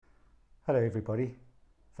Hello, everybody.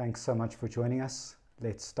 Thanks so much for joining us.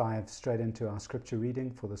 Let's dive straight into our scripture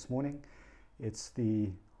reading for this morning. It's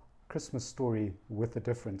the Christmas story with a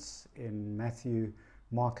difference. In Matthew,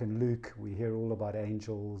 Mark, and Luke, we hear all about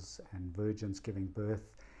angels and virgins giving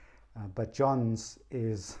birth, but John's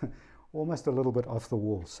is almost a little bit off the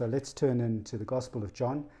wall. So let's turn into the Gospel of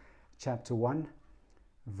John, chapter 1,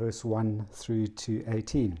 verse 1 through to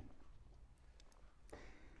 18.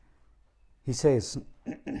 He says,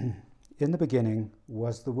 "In the beginning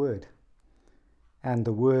was the Word, and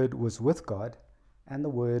the Word was with God, and the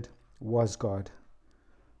Word was God.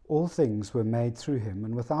 All things were made through him,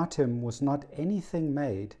 and without him was not anything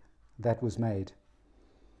made that was made.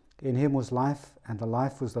 In him was life, and the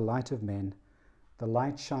life was the light of men. The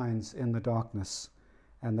light shines in the darkness,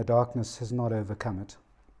 and the darkness has not overcome it.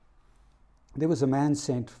 There was a man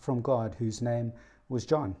sent from God whose name was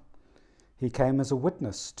John. He came as a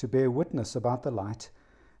witness to bear witness about the light,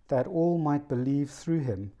 that all might believe through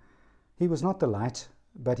him. He was not the light,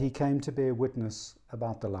 but he came to bear witness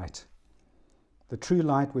about the light. The true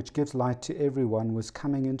light, which gives light to everyone, was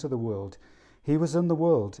coming into the world. He was in the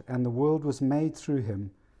world, and the world was made through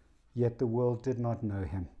him, yet the world did not know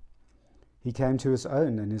him. He came to his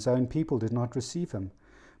own, and his own people did not receive him.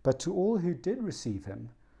 But to all who did receive him,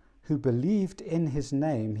 who believed in his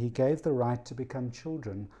name, he gave the right to become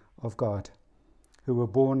children of God, who were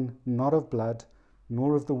born not of blood,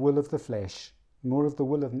 nor of the will of the flesh, nor of the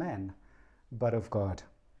will of man, but of God.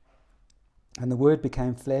 And the Word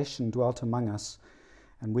became flesh and dwelt among us,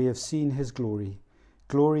 and we have seen his glory,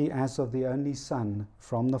 glory as of the only Son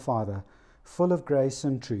from the Father, full of grace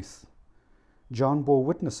and truth. John bore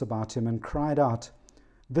witness about him and cried out,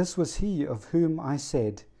 'This was he of whom I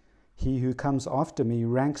said, he who comes after me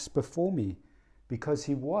ranks before me, because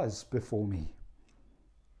he was before me.'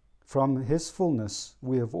 From his fullness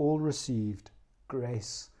we have all received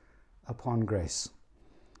grace upon grace.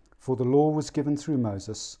 For the law was given through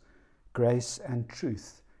Moses, grace and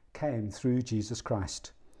truth came through Jesus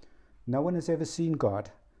Christ. No one has ever seen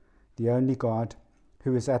God, the only God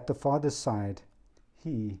who is at the Father's side.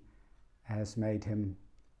 He has made him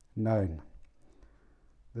known."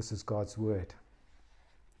 This is God's word.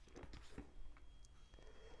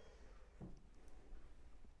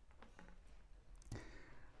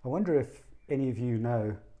 I wonder if any of you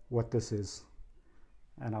know what this is.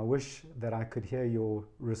 And I wish that I could hear your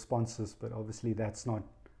responses, but obviously that's not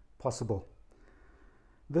possible.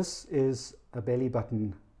 This is a belly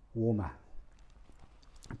button warmer.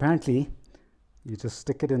 Apparently, you just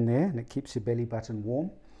stick it in there and it keeps your belly button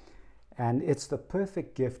warm. And it's the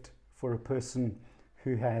perfect gift for a person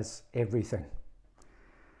who has everything.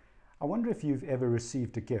 I wonder if you've ever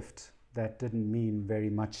received a gift that didn't mean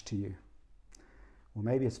very much to you. Or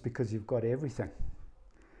maybe it's because you've got everything.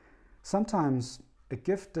 Sometimes a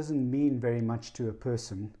gift doesn't mean very much to a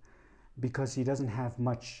person because he doesn't have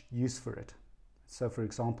much use for it. So, for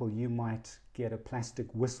example, you might get a plastic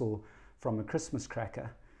whistle from a Christmas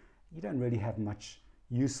cracker. You don't really have much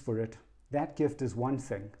use for it. That gift is one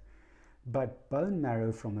thing. But bone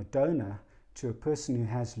marrow from a donor to a person who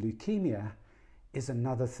has leukemia is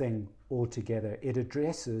another thing altogether. It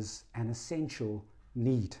addresses an essential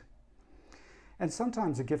need. And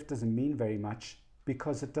sometimes a gift doesn't mean very much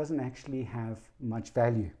because it doesn't actually have much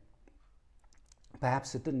value.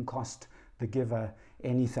 Perhaps it didn't cost the giver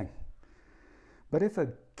anything. But if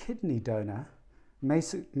a kidney donor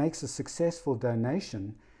makes a successful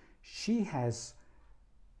donation, she has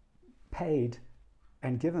paid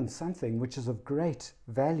and given something which is of great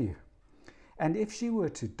value. And if she were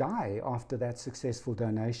to die after that successful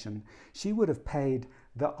donation, she would have paid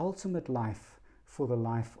the ultimate life for the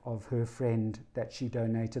life of her friend that she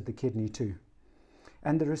donated the kidney to.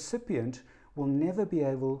 And the recipient will never be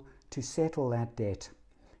able to settle that debt.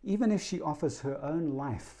 Even if she offers her own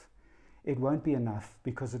life, it won't be enough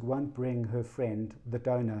because it won't bring her friend, the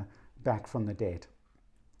donor, back from the dead.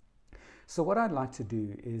 So what I'd like to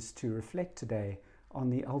do is to reflect today on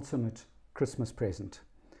the ultimate Christmas present,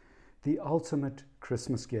 the ultimate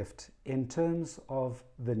Christmas gift in terms of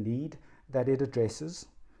the need that it addresses,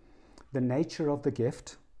 the nature of the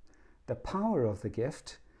gift, the power of the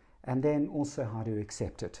gift, and then also how to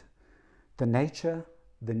accept it. The nature,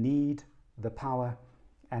 the need, the power,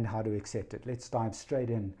 and how to accept it. Let's dive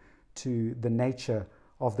straight in to the nature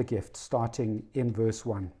of the gift, starting in verse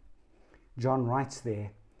 1. John writes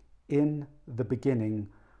there, "In the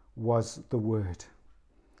beginning was the Word."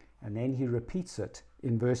 And then he repeats it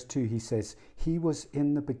in verse 2. He says, "He was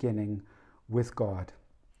in the beginning with God."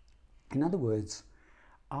 In other words,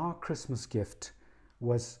 our Christmas gift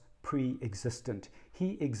was pre-existent.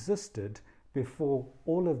 He existed before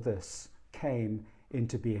all of this came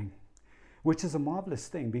into being. which is a marvelous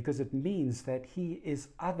thing because it means that he is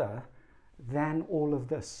other than all of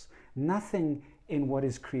this. Nothing in what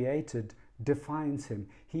is created defines him.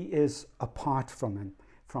 He is apart from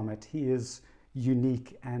it. He is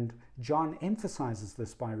unique, and John emphasizes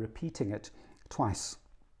this by repeating it twice.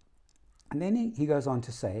 And then he goes on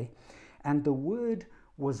to say, and the Word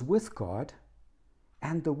was with God,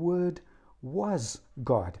 and the Word was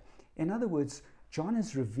God. In other words, John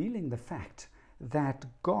is revealing the fact that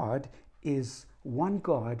God is one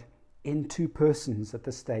God in two persons at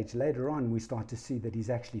this stage. Later on, we start to see that he's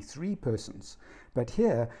actually three persons. But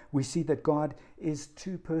here, we see that God is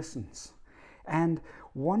two persons. And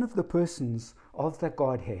one of the persons of the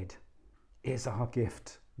Godhead is our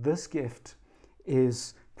gift. This gift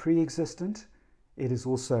is pre-existent. It is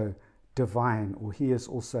also divine, or he is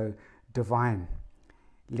also divine.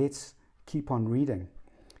 Let's keep on reading.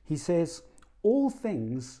 He says, all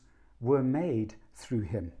things were made through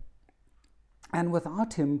him, and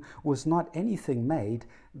without him was not anything made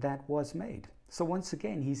that was made. So once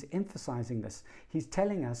again, he's emphasizing this. He's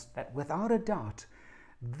telling us that without a doubt,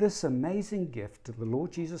 this amazing gift of the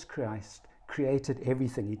Lord Jesus Christ created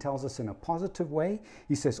everything. He tells us in a positive way.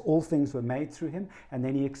 He says all things were made through him, and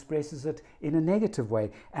then he expresses it in a negative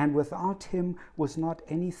way. And without him was not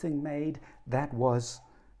anything made that was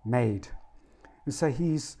made. And so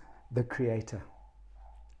he's the creator.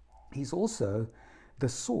 He's also the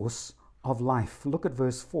source of life. Look at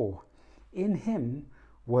verse 4. In him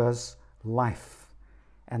was life,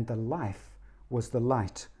 and the life was the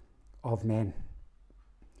light of men.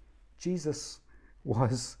 Jesus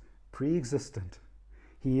was pre-existent.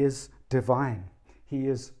 He is divine. He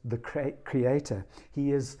is the creator.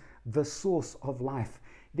 He is the source of life.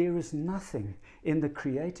 There is nothing in the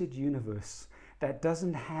created universe that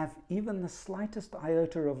doesn't have even the slightest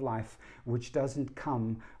iota of life which doesn't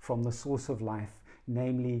come from the source of life,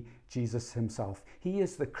 namely Jesus himself. He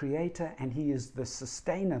is the creator and he is the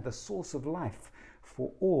sustainer, the source of life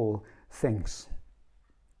for all things.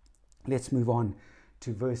 Let's move on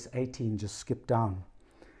to verse 18, just skip down.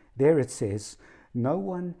 There it says, no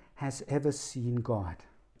one has ever seen God,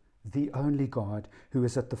 the only God who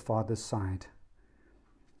is at the Father's side.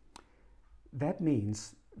 That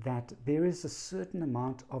means that there is a certain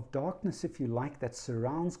amount of darkness, if you like, that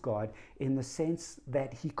surrounds God in the sense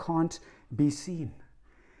that he can't be seen.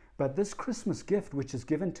 But this Christmas gift, which is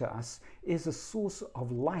given to us, is a source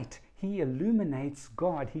of light. He illuminates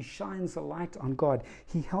God. He shines a light on God.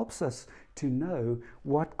 He helps us to know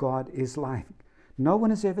what God is like. No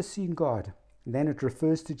one has ever seen God. And then it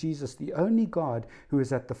refers to Jesus, the only God who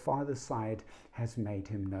is at the Father's side has made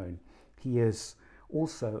him known. He is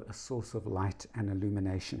also a source of light and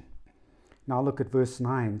illumination. Now look at verse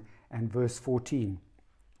 9 and verse 14.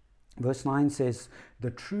 Verse 9 says,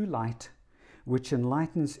 the true light, which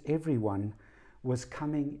enlightens everyone, was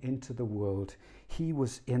coming into the world. He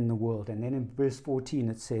was in the world. And then in verse 14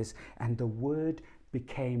 it says, and the Word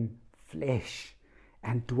became flesh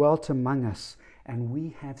and dwelt among us, and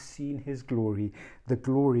we have seen his glory, the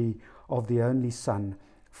glory of the only Son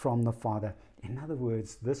from the Father. In other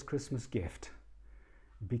words, this Christmas gift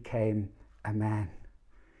became a man.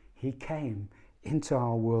 He came into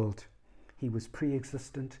our world. He was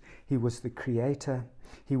pre-existent. He was the creator.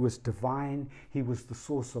 He was divine. He was the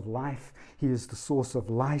source of life. He is the source of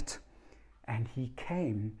light. And he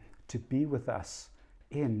came to be with us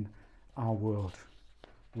in our world.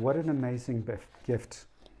 What an amazing gift.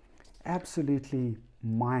 Absolutely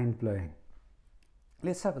mind-blowing.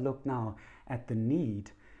 Let's have a look now at the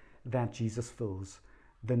need that Jesus fills,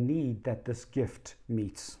 the need that this gift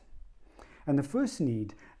meets. And the first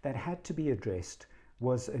need that had to be addressed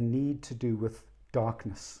was a need to do with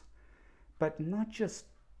darkness, but not just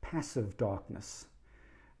passive darkness,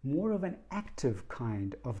 more of an active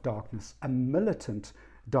kind of darkness, a militant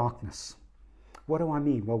darkness. What do I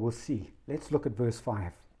mean? Well, we'll see. Let's look at verse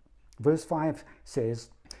 5. Verse 5 says,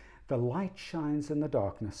 the light shines in the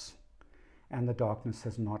darkness, and the darkness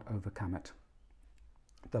has not overcome it.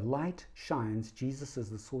 The light shines. Jesus is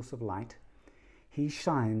the source of light. He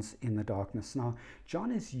shines in the darkness. Now,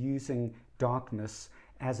 John is using darkness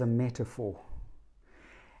as a metaphor.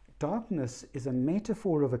 Darkness is a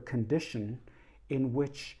metaphor of a condition in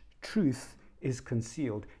which truth is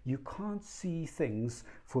concealed. You can't see things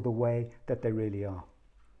for the way that they really are.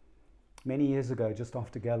 Many years ago, just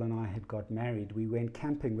after Gail and I had got married, we went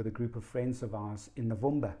camping with a group of friends of ours in the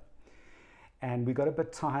Vumba. And we got a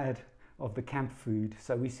bit tired of the camp food,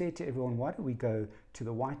 so we said to everyone, why don't we go to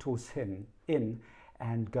the White Horse Inn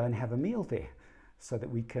and go and have a meal there so that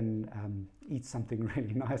we can eat something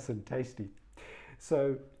really nice and tasty.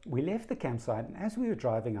 So we left the campsite, and as we were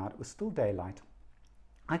driving out, it was still daylight.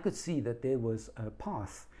 I could see that there was a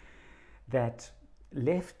path that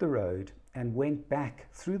left the road and went back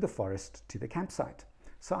through the forest to the campsite.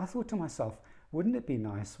 So I thought to myself, wouldn't it be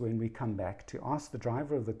nice when we come back to ask the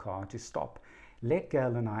driver of the car to stop, let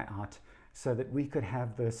Gail and I out, so that we could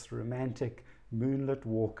have this romantic moonlit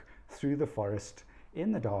walk through the forest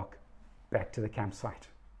in the dark back to the campsite.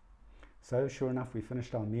 So sure enough, we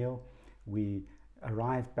finished our meal. We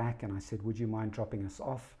arrived back and I said, would you mind dropping us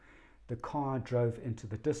off? The car drove into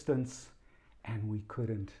the distance and we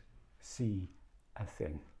couldn't see a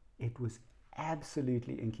thing. It was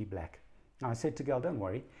absolutely inky black. Now I said to Gail, don't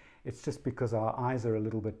worry, it's just because our eyes are a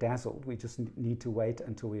little bit dazzled. We just need to wait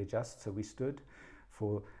until we adjust. So we stood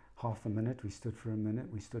for half a minute, we stood for a minute,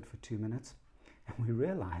 we stood for 2 minutes, and we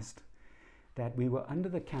realized that we were under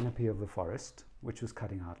the canopy of the forest, which was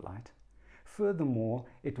cutting out light. Furthermore,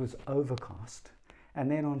 it was overcast.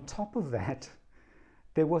 And then on top of that,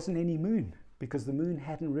 there wasn't any moon because the moon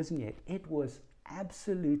hadn't risen yet. It was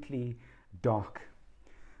absolutely dark.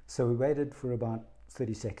 So we waited for about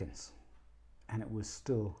 30 seconds and it was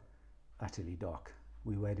still utterly dark.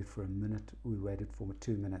 We waited for a minute, we waited for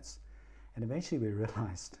 2 minutes, and eventually we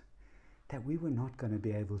realized that we were not going to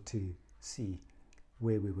be able to see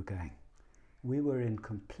where we were going. We were in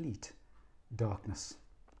complete darkness.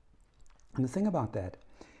 And the thing about that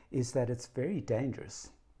is that it's very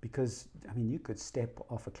dangerous because, I mean, you could step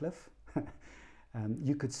off a cliff,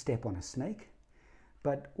 you could step on a snake,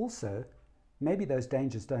 but also maybe those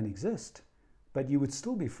dangers don't exist, but you would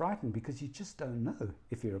still be frightened because you just don't know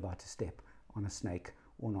if you're about to step on a snake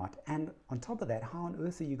or not. And on top of that, how on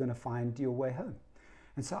earth are you going to find your way home?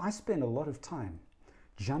 And so I spent a lot of time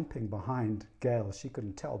jumping behind Gail. She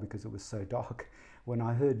couldn't tell because it was so dark when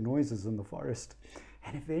I heard noises in the forest.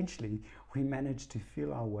 And eventually we managed to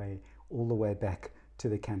feel our way all the way back to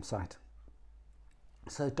the campsite.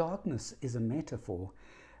 So darkness is a metaphor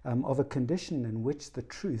of a condition in which the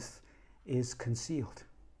truth is concealed.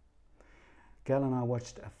 Gail and I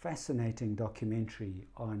watched a fascinating documentary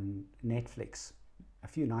on Netflix a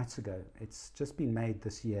few nights ago. It's just been made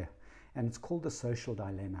this year, and it's called The Social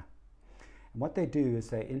Dilemma. And what they do is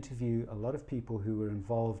they interview a lot of people who were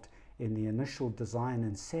involved in the initial design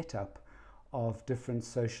and setup of different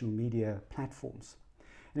social media platforms.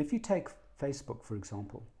 And if you take Facebook, for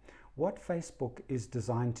example, what Facebook is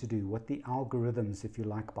designed to do, what the algorithms, if you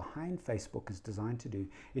like, behind Facebook is designed to do,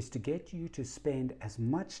 is to get you to spend as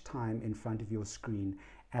much time in front of your screen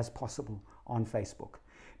as possible on Facebook.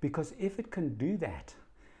 Because if it can do that,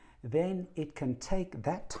 then it can take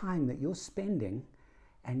that time that you're spending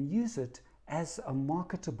and use it as a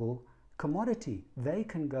marketable commodity. They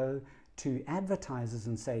can go to advertisers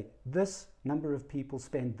and say, this number of people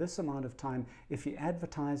spend this amount of time. If you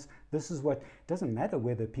advertise, this is what, it doesn't matter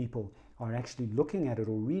whether people are actually looking at it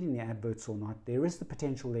or reading the adverts or not, there is the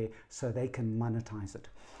potential there, so they can monetize it.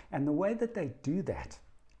 And the way that they do that,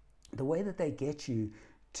 the way that they get you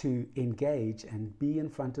to engage and be in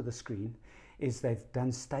front of the screen, is they've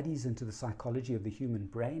done studies into the psychology of the human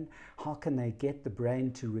brain. How can they get the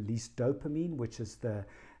brain to release dopamine, which is the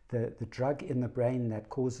drug in the brain that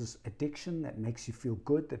causes addiction, that makes you feel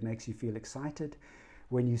good, that makes you feel excited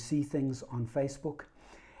when you see things on Facebook.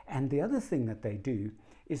 And the other thing that they do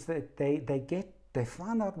is that they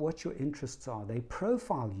find out what your interests are. They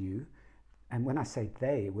profile you. And when I say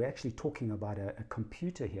they, we're actually talking about a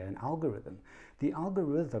computer here, an algorithm. The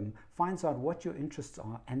algorithm finds out what your interests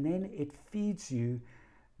are, and then it feeds you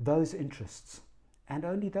those interests, and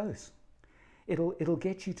only those. It'll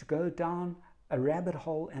get you to go down a rabbit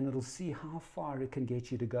hole, and it'll see how far it can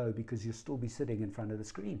get you to go because you'll still be sitting in front of the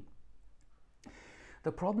screen.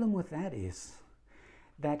 The problem with that is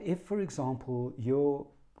that if, for example, you're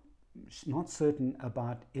not certain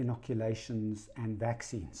about inoculations and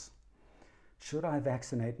vaccines, should I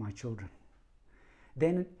vaccinate my children?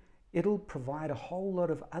 Then it'll provide a whole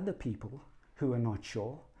lot of other people who are not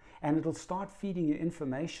sure, and it'll start feeding you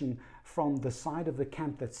information from the side of the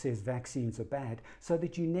camp that says vaccines are bad, so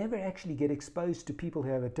that you never actually get exposed to people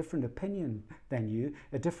who have a different opinion than you,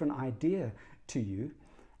 a different idea to you.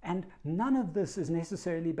 And none of this is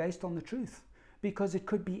necessarily based on the truth, because it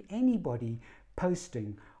could be anybody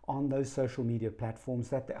posting on those social media platforms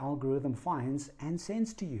that the algorithm finds and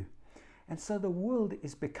sends to you. And so the world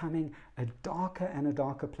is becoming a darker and a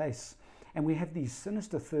darker place. And we have these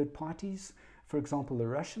sinister third parties. For example, the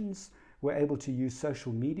Russians were able to use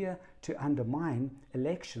social media to undermine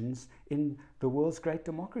elections in the world's great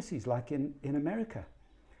democracies, like in America.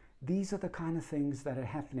 These are the kind of things that are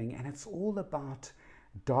happening, and it's all about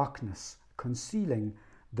darkness, concealing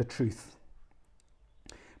the truth.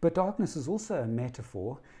 But darkness is also a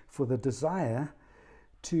metaphor for the desire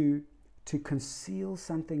to to conceal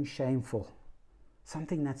something shameful,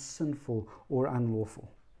 something that's sinful or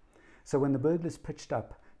unlawful. So when the burglars pitched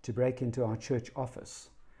up to break into our church office,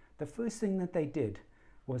 the first thing that they did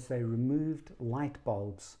was they removed light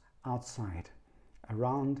bulbs outside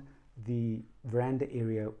around the veranda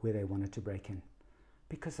area where they wanted to break in,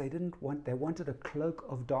 because they wanted a cloak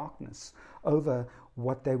of darkness over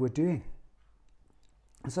what they were doing.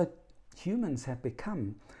 So humans have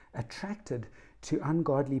become attracted to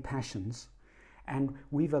ungodly passions, and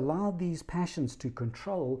we've allowed these passions to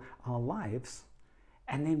control our lives,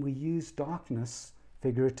 and then we use darkness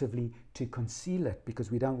figuratively to conceal it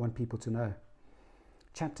because we don't want people to know.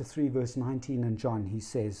 Chapter 3 verse 19 in John, he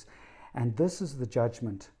says, "And this is the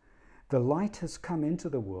judgment. The light has come into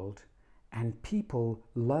the world, and people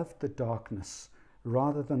loved the darkness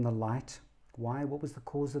rather than the light." Why? What was the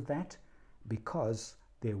cause of that? Because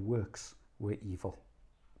their works were evil.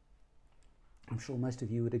 I'm sure most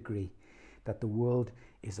of you would agree that the world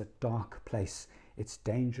is a dark place. It's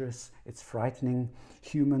dangerous, it's frightening.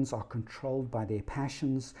 Humans are controlled by their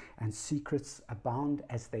passions, and secrets abound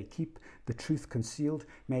as they keep the truth concealed,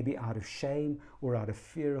 maybe out of shame or out of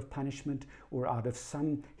fear of punishment or out of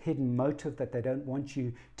some hidden motive that they don't want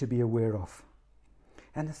you to be aware of.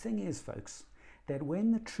 And the thing is, folks, that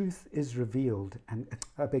when the truth is revealed, and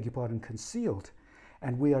concealed,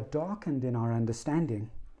 and we are darkened in our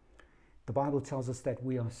understanding, the Bible tells us that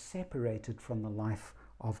we are separated from the life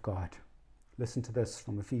of God. Listen to this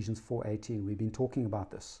from Ephesians 4:18. We've been talking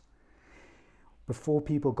about this. Before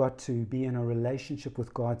people got to be in a relationship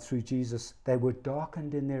with God through Jesus, they were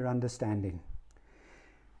darkened in their understanding,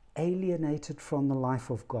 alienated from the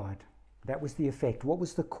life of God. That was the effect. What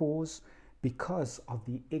was the cause? Because of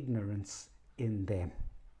the ignorance in them.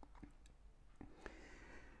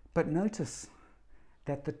 But notice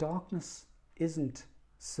that the darkness isn't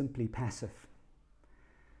simply passive.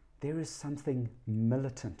 There is something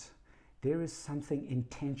militant. There is something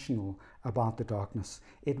intentional about the darkness.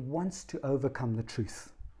 It wants to overcome the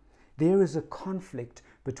truth. There is a conflict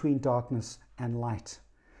between darkness and light.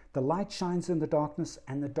 The light shines in the darkness,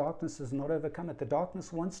 and the darkness does not overcome it. The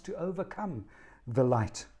darkness wants to overcome the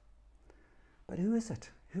light. But who is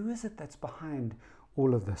it? Who is it that's behind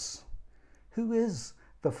all of this? Who is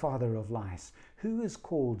the father of lies? Who is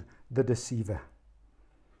called the deceiver?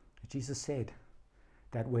 Jesus said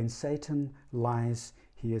that when Satan lies,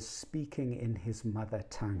 he is speaking in his mother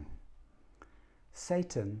tongue.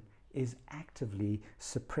 Satan is actively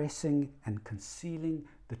suppressing and concealing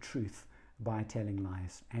the truth by telling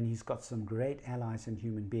lies. And he's got some great allies in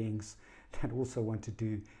human beings that also want to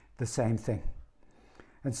do the same thing.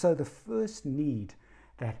 And so the first need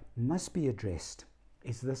that must be addressed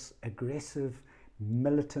is this aggressive,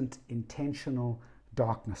 militant, intentional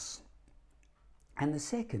darkness. And the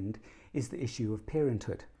second is the issue of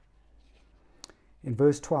parenthood. In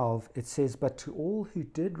verse 12, it says, "But to all who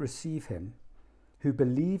did receive him, who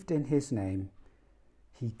believed in his name,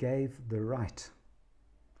 he gave the right."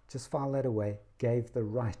 Just file that away. Gave the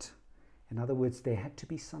right. In other words, there had to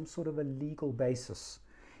be some sort of a legal basis.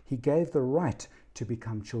 He gave the right to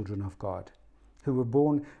become children of God, who were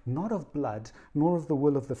born not of blood, nor of the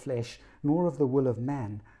will of the flesh, nor of the will of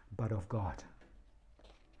man, but of God.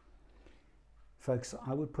 Folks,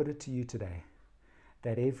 I would put it to you today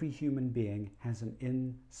that every human being has an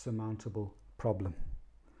insurmountable problem.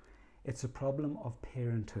 It's a problem of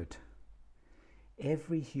parenthood.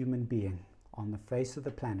 Every human being on the face of the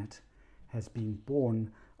planet has been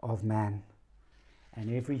born of man, and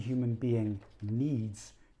every human being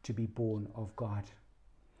needs to be born of God.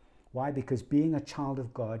 Why? Because being a child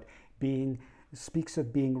of God speaks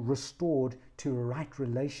of being restored to a right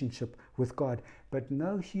relationship with God. But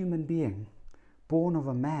no human being born of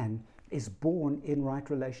a man is born in right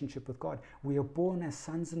relationship with God. We are born as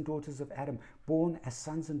sons and daughters of Adam, born as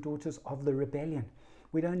sons and daughters of the rebellion.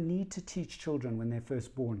 We don't need to teach children when they're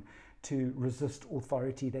first born to resist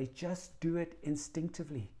authority. They just do it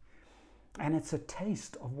instinctively. And it's a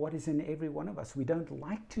taste of what is in every one of us. We don't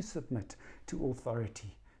like to submit to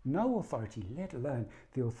authority. No authority, let alone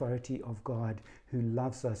the authority of God, who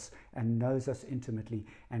loves us and knows us intimately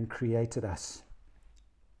and created us.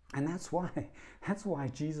 And that's why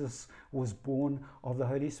Jesus was born of the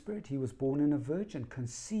Holy Spirit. He was born in a virgin,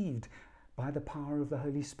 conceived by the power of the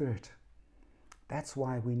Holy Spirit. That's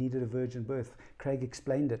why we needed a virgin birth. Craig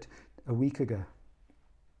explained it a week ago.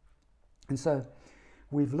 And so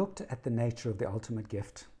we've looked at the nature of the ultimate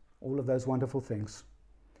gift, all of those wonderful things.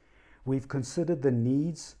 We've considered the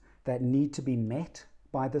needs that need to be met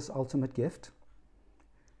by this ultimate gift: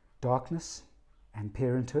 darkness and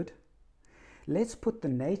parenthood. Let's put the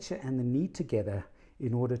nature and the need together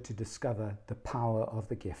in order to discover the power of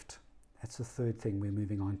the gift. That's the third thing we're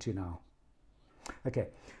moving on to now. Okay,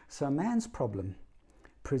 so man's problem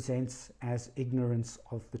presents as ignorance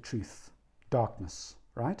of the truth, darkness,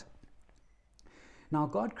 right? Now,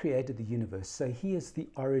 God created the universe, so he is the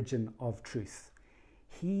origin of truth.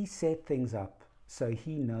 He set things up so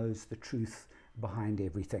he knows the truth behind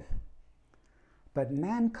everything. But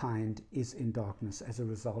mankind is in darkness as a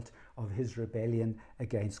result of his rebellion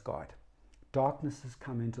against God. Darkness has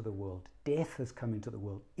come into the world. Death has come into the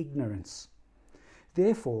world. Ignorance.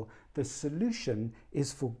 Therefore, the solution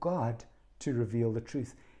is for God to reveal the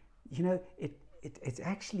truth. You know, it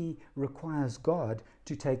actually requires God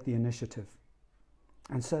to take the initiative.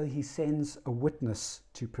 And so he sends a witness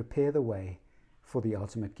to prepare the way for the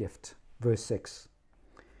ultimate gift. Verse 6.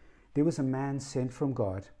 There was a man sent from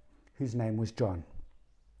God whose name was John.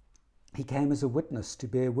 He came as a witness to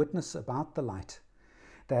bear witness about the light,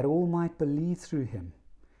 that all might believe through him.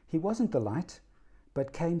 He wasn't the light,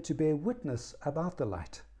 but came to bear witness about the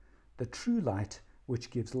light. The true light, which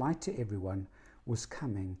gives light to everyone, was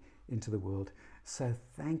coming into the world. So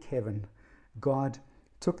thank heaven, God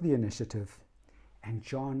took the initiative, and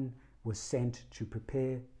John was sent to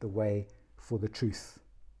prepare the way for the truth.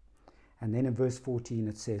 And then in verse 14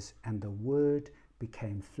 it says, and the Word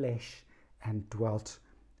became flesh and dwelt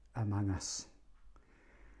among us.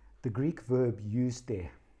 The Greek verb used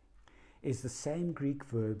there is the same Greek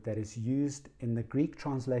verb that is used in the Greek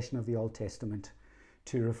translation of the Old Testament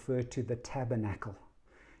to refer to the tabernacle.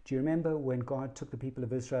 Do you remember when God took the people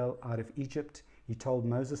of Israel out of Egypt? He told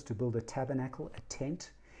Moses to build a tabernacle, a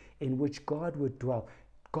tent, in which God would dwell.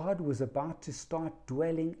 God was about to start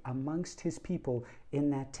dwelling amongst his people in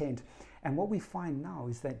that tent. And what we find now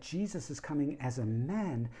is that Jesus is coming as a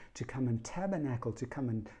man to come and tabernacle, to come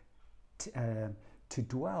and to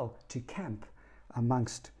dwell, to camp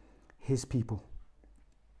amongst his people.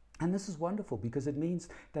 And this is wonderful because it means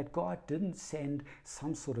that God didn't send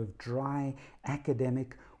some sort of dry,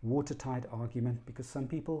 academic, watertight argument, because some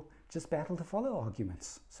people just battle to follow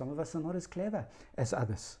arguments. Some of us are not as clever as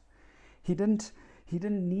others. He didn't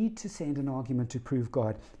need to send an argument to prove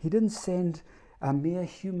God. He didn't send a mere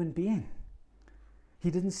human being. He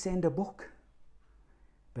didn't send a book,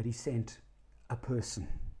 but he sent a person,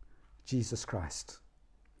 Jesus Christ.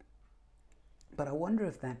 But I wonder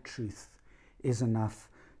if that truth is enough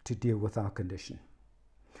to deal with our condition.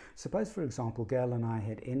 Suppose, for example, Gail and I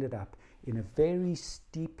had ended up in a very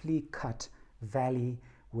steeply cut valley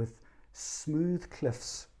with smooth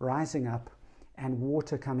cliffs rising up and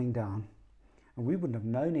water coming down. And we wouldn't have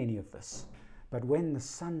known any of this. But when the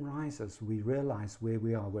sun rises, we realize where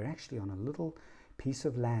we are. We're actually on a little piece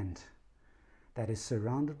of land that is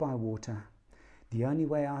surrounded by water. The only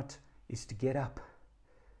way out is to get up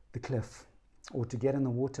the cliff or to get in the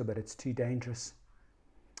water, but it's too dangerous.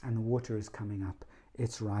 And the water is coming up.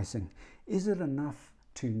 It's rising. Is it enough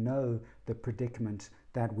to know the predicament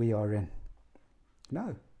that we are in?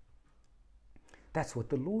 No. That's what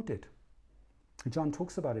the law did. John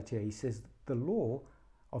talks about it here. He says the law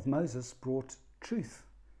of Moses brought truth,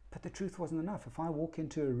 but the truth wasn't enough. If I walk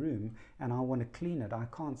into a room and I want to clean it, I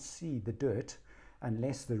can't see the dirt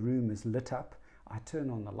unless the room is lit up. I turn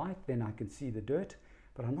on the light, then I can see the dirt,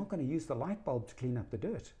 but I'm not going to use the light bulb to clean up the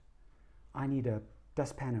dirt. I need a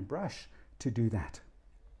dustpan and brush to do that.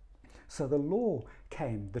 So the law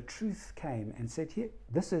came, the truth came and said, here,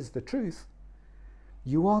 this is the truth.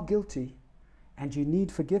 You are guilty and you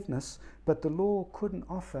need forgiveness, but the law couldn't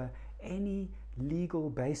offer any legal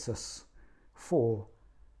basis for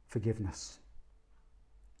forgiveness.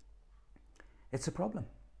 It's a problem.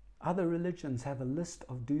 Other religions have a list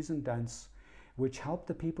of do's and don'ts which help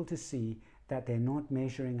the people to see that they're not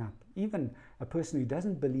measuring up. Even a person who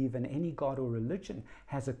doesn't believe in any God or religion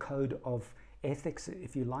has a code of ethics,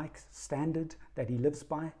 if you like, standard that he lives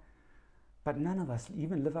by. But none of us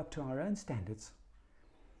even live up to our own standards.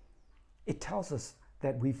 It tells us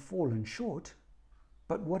that we've fallen short,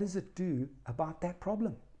 but what does it do about that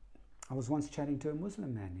problem? I was once chatting to a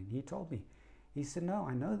Muslim man and he told me, he said, no,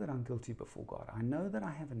 I know that I'm guilty before God. I know that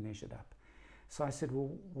I haven't measured up. So I said,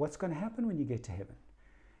 well, what's going to happen when you get to heaven?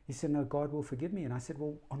 He said, no, God will forgive me. And I said,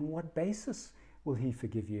 well, on what basis will he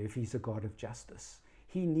forgive you if he's a God of justice?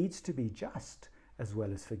 He needs to be just as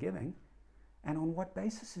well as forgiving. And on what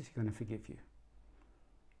basis is he going to forgive you?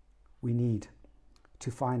 We need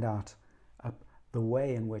to find out the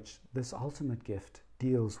way in which this ultimate gift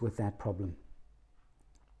deals with that problem.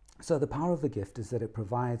 So the power of the gift is that it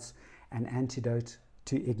provides an antidote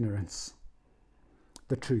to ignorance,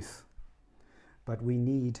 the truth. But we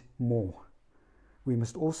need more. We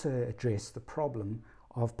must also address the problem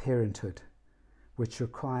of parenthood, which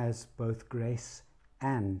requires both grace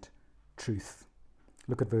and truth.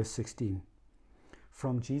 Look at verse 16.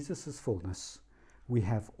 From Jesus' fullness we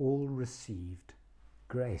have all received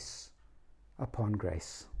grace upon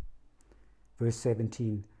grace. Verse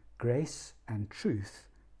 17, grace and truth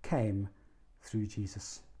came through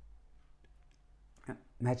Jesus.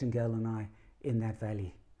 Imagine Gail and I in that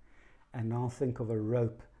valley, and now think of a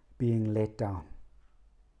rope being let down.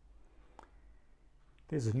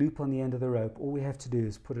 There's a loop on the end of the rope. All we have to do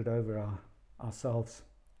is put it over ourselves,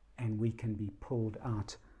 and we can be pulled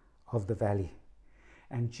out of the valley.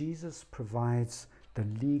 And Jesus provides the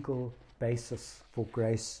legal basis for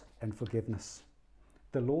grace and forgiveness.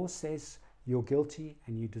 The law says you're guilty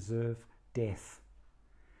and you deserve death.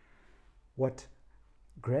 What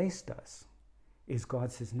grace does is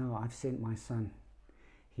God says, no, I've sent my son.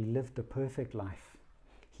 He lived a perfect life.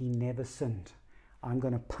 He never sinned. I'm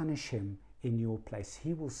going to punish him in your place.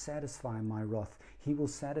 He will satisfy my wrath. He will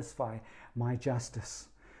satisfy my justice.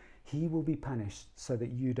 He will be punished so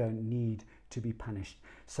that you don't need to be punished,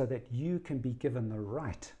 so that you can be given the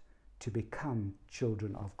right to become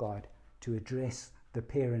children of God, to address the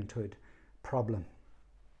parenthood problem.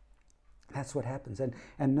 That's what happens.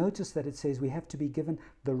 And notice that it says we have to be given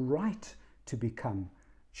the right to become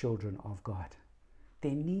children of God.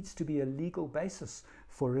 There needs to be a legal basis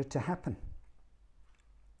for it to happen.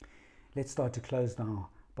 Let's start to close now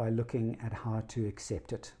by looking at how to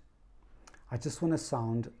accept it. I just want to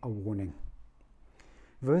sound a warning.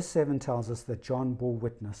 Verse 7 tells us that John bore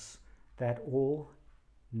witness that all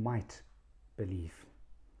might believe.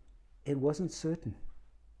 It wasn't certain.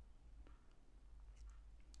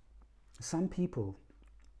 Some people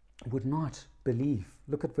would not believe.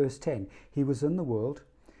 Look at verse 10. He was in the world,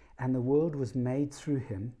 and the world was made through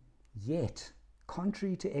him, yet,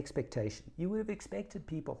 contrary to expectation, you would have expected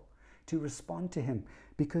people to respond to him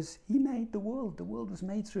because he made the world. The world was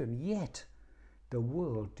made through him, yet the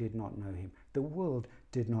world did not know him. The world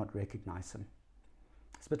did not recognize him.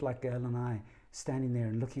 It's a bit like Gail and I standing there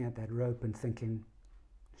and looking at that rope and thinking,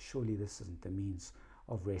 surely this isn't the means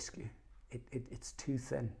of rescue. It's too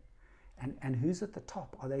thin. And who's at the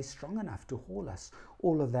top? Are they strong enough to haul us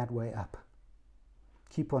all of that way up?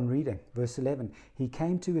 Keep on reading. Verse 11. He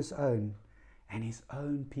came to his own, and his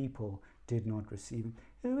own people did not receive him.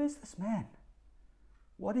 Who is this man?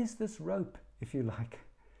 What is this rope, if you like?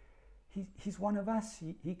 He's one of us.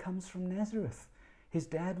 He comes from Nazareth. His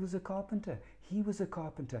dad was a carpenter. He was a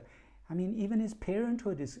carpenter. I mean, even his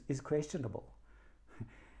parenthood is questionable.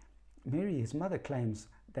 Mary, his mother, claims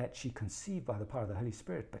that she conceived by the power of the Holy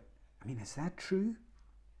Spirit, but I mean, is that true?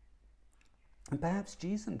 And perhaps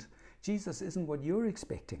Jesus isn't what you're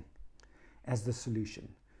expecting as the solution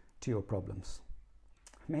to your problems.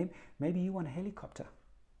 Maybe you want a helicopter.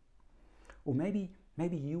 Or maybe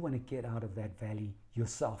you want to get out of that valley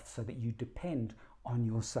yourself so that you depend on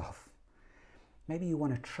yourself. Maybe you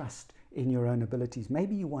want to trust in your own abilities.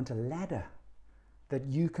 Maybe you want a ladder that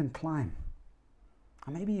you can climb.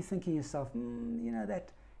 Or maybe you're thinking to yourself,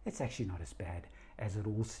 that it's actually not as bad as it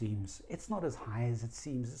all seems. It's not as high as it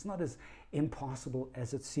seems. It's not as impossible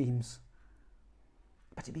as it seems.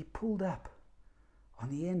 But to be pulled up on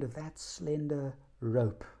the end of that slender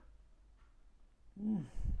rope,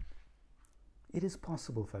 it is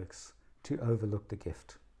possible, folks, to overlook the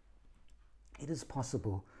gift. It is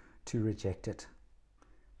possible to reject it.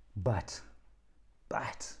 But,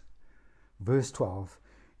 verse 12,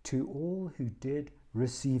 to all who did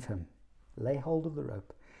receive him, lay hold of the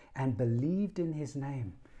rope, and believed in his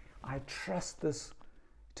name, I trust this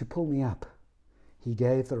to pull me up. He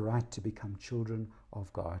gave the right to become children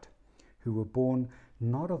of God, who were born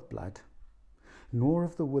not of blood, nor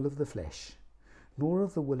of the will of the flesh, nor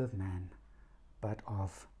of the will of man, but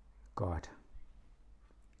of God.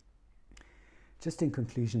 Just in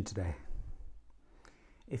conclusion today,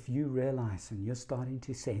 if you realize and you're starting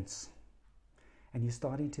to sense, and you're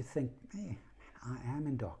starting to think, hey, I am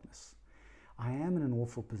in darkness. I am in an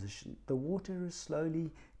awful position. The water is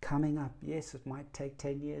slowly coming up. Yes, it might take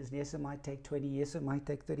 10 years. Yes, it might take 20 years. It might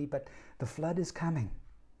take 30, but the flood is coming.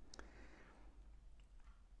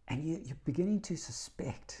 And you're beginning to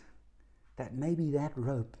suspect that maybe that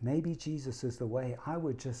rope, maybe Jesus is the way. I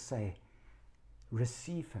would just say,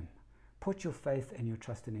 receive him. Put your faith and your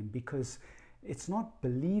trust in him, because it's not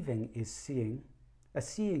believing is seeing. A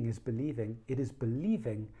seeing is believing. It is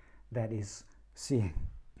believing that is seeing.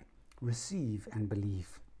 Receive and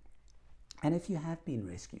believe. And if you have been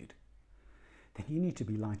rescued, then you need to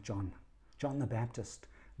be like John the Baptist,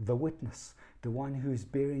 the witness, the one who is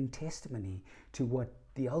bearing testimony to what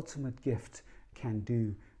the ultimate gift can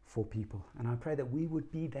do for people. And I pray that we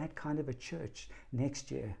would be that kind of a church next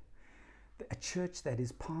year, a church that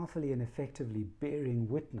is powerfully and effectively bearing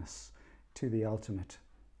witness to the ultimate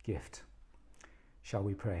gift. Shall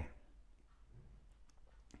we pray?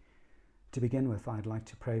 To begin with, I'd like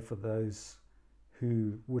to pray for those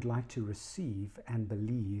who would like to receive and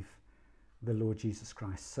believe the Lord Jesus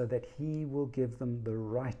Christ, so that He will give them the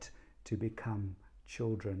right to become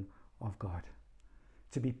children of God,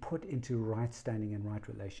 to be put into right standing and right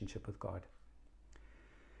relationship with God.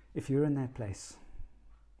 If you're in that place,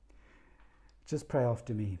 just pray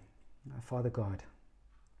after me. Father God,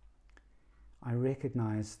 I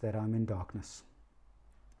recognize that I'm in darkness.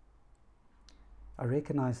 I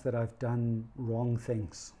recognize that I've done wrong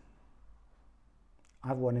things.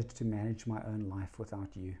 I've wanted to manage my own life without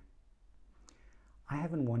you. I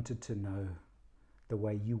haven't wanted to know the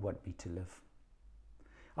way you want me to live.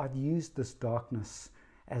 I've used this darkness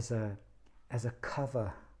as a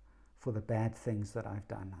cover for the bad things that I've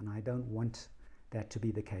done, and I don't want that to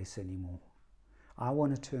be the case anymore. I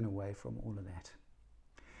want to turn away from all of that,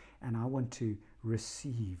 and I want to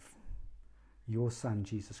receive your Son,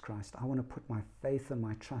 Jesus Christ. I want to put my faith and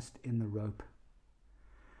my trust in the rope.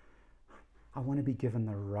 I want to be given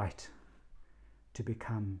the right to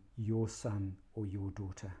become your son or your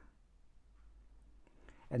daughter.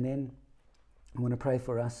 And then I want to pray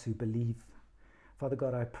for us who believe. Father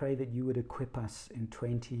God, I pray that you would equip us in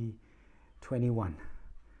 2021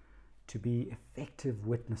 to be effective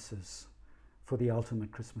witnesses for the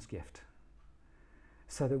ultimate Christmas gift,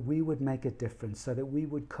 so that we would make a difference, so that we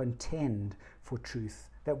would contend for truth,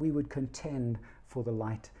 that we would contend for the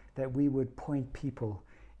light, that we would point people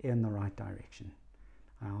in the right direction.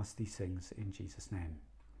 I ask these things in Jesus' name.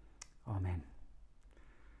 Amen.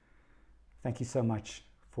 Thank you so much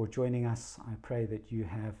for joining us. I pray that you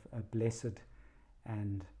have a blessed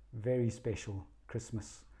and very special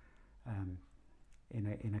Christmas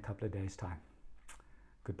in a couple of days' time.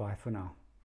 Goodbye for now.